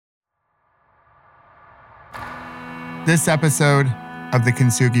This episode of the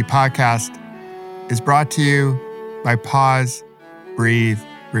Kintsugi Podcast is brought to you by Pause, Breathe,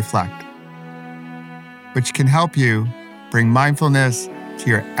 Reflect, which can help you bring mindfulness to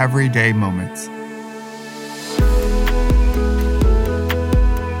your everyday moments.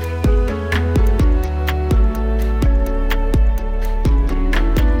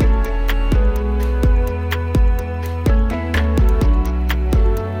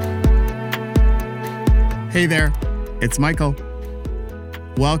 Hey there, it's Michael.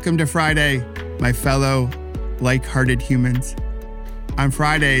 Welcome to Friday, my fellow like-hearted humans. On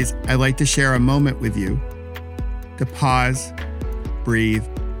Fridays, I like to share a moment with you to pause, breathe,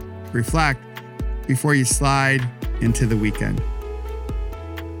 reflect before you slide into the weekend.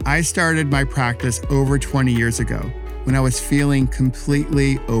 I started my practice over 20 years ago when I was feeling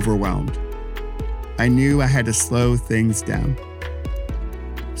completely overwhelmed. I knew I had to slow things down.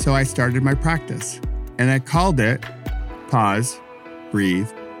 So I started my practice. And I called it Pause, Breathe,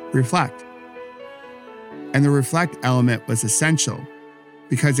 Reflect. And the reflect element was essential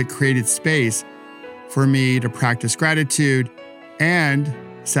because it created space for me to practice gratitude and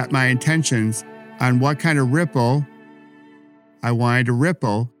set my intentions on what kind of ripple I wanted to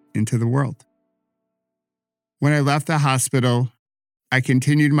ripple into the world. When I left the hospital, I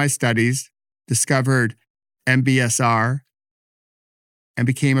continued my studies, discovered MBSR, and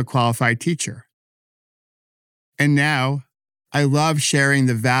became a qualified teacher. And now, I love sharing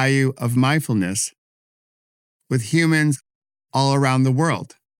the value of mindfulness with humans all around the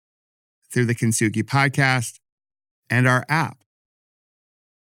world through the Kintsugi Podcast and our app.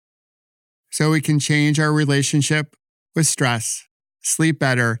 So we can change our relationship with stress, sleep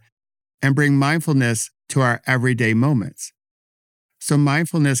better, and bring mindfulness to our everyday moments. So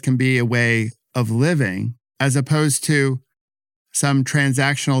mindfulness can be a way of living as opposed to some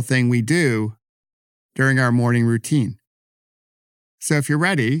transactional thing we do during our morning routine. So if you're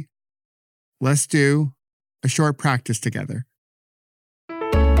ready, let's do a short practice together.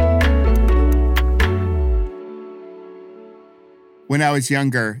 When I was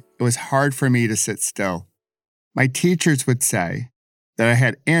younger, it was hard for me to sit still. My teachers would say that I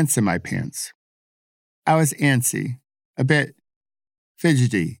had ants in my pants. I was antsy, a bit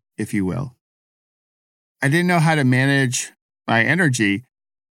fidgety, if you will. I didn't know how to manage my energy,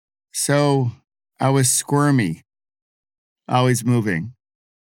 so I was squirmy, always moving.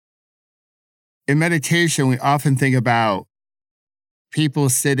 In meditation, we often think about people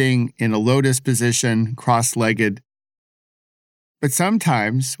sitting in a lotus position, cross-legged. But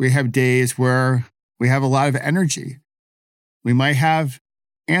sometimes we have days where we have a lot of energy. We might have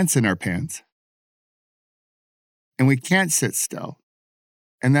ants in our pants. And we can't sit still.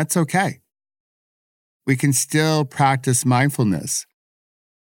 And that's okay. We can still practice mindfulness.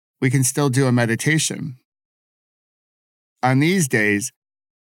 We can still do a meditation. On these days,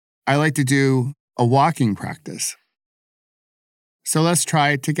 I like to do a walking practice. So let's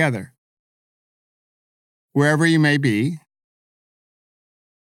try it together. Wherever you may be,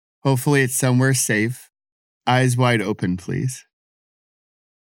 hopefully it's somewhere safe, eyes wide open, please.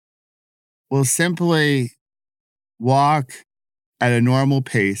 We'll simply walk at a normal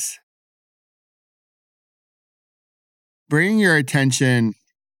pace. Bring your attention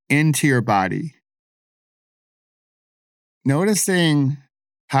into your body, noticing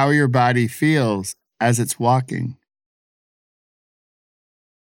how your body feels as it's walking.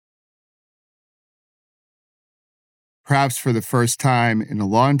 Perhaps for the first time in a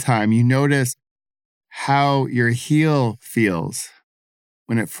long time, you notice how your heel feels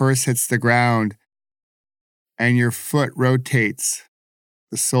when it first hits the ground and your foot rotates,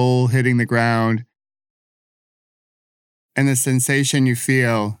 the sole hitting the ground, and the sensation you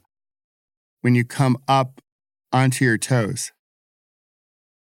feel when you come up onto your toes.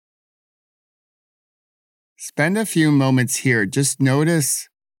 Spend a few moments here. Just notice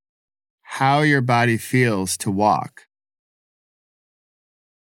how your body feels to walk.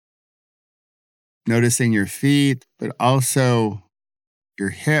 Noticing your feet, but also your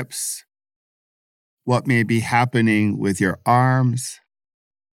hips, what may be happening with your arms,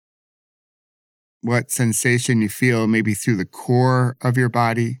 what sensation you feel maybe through the core of your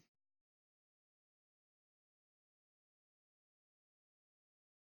body.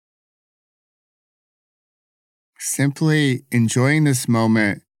 Simply enjoying this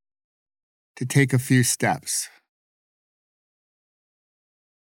moment to take a few steps.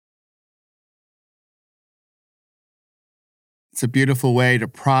 It's a beautiful way to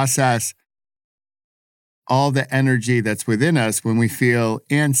process all the energy that's within us when we feel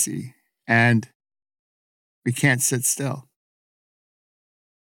antsy and we can't sit still.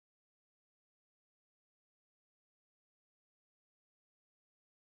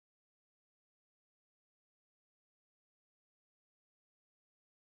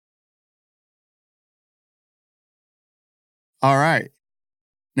 All right.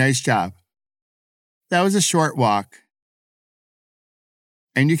 Nice job. That was a short walk.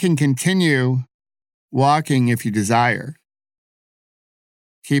 And you can continue walking if you desire,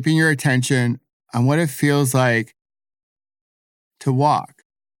 keeping your attention on what it feels like to walk.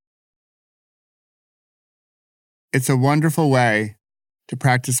 It's a wonderful way to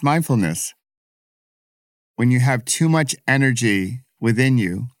practice mindfulness when you have too much energy within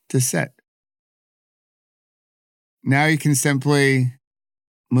you to sit. Now you can simply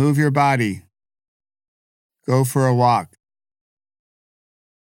move your body, go for a walk,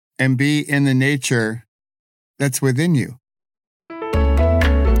 and be in the nature that's within you.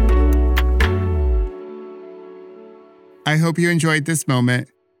 I hope you enjoyed this moment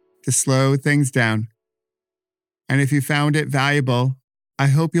to slow things down. And if you found it valuable, I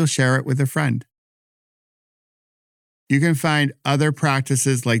hope you'll share it with a friend. You can find other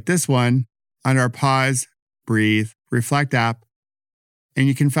practices like this one on our Pause, Breathe, Reflect app, and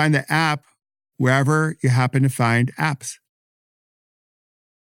you can find the app wherever you happen to find apps.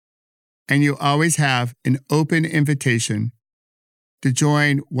 And you always have an open invitation to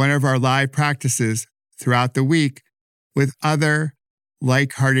join one of our live practices throughout the week with other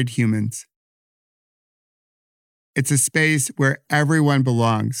like-hearted humans. It's a space where everyone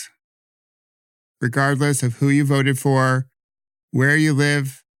belongs, regardless of who you voted for, where you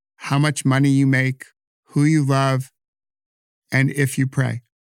live, how much money you make, who you love, and if you pray.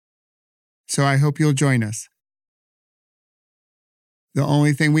 So I hope you'll join us. The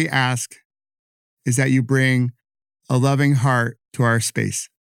only thing we ask is that you bring a loving heart to our space.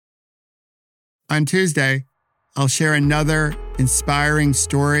 On Tuesday, I'll share another inspiring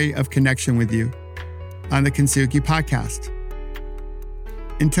story of connection with you on the Kintsugi podcast.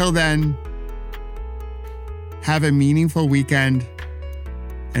 Until then, have a meaningful weekend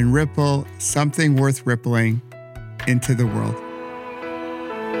and ripple something worth rippling into the world.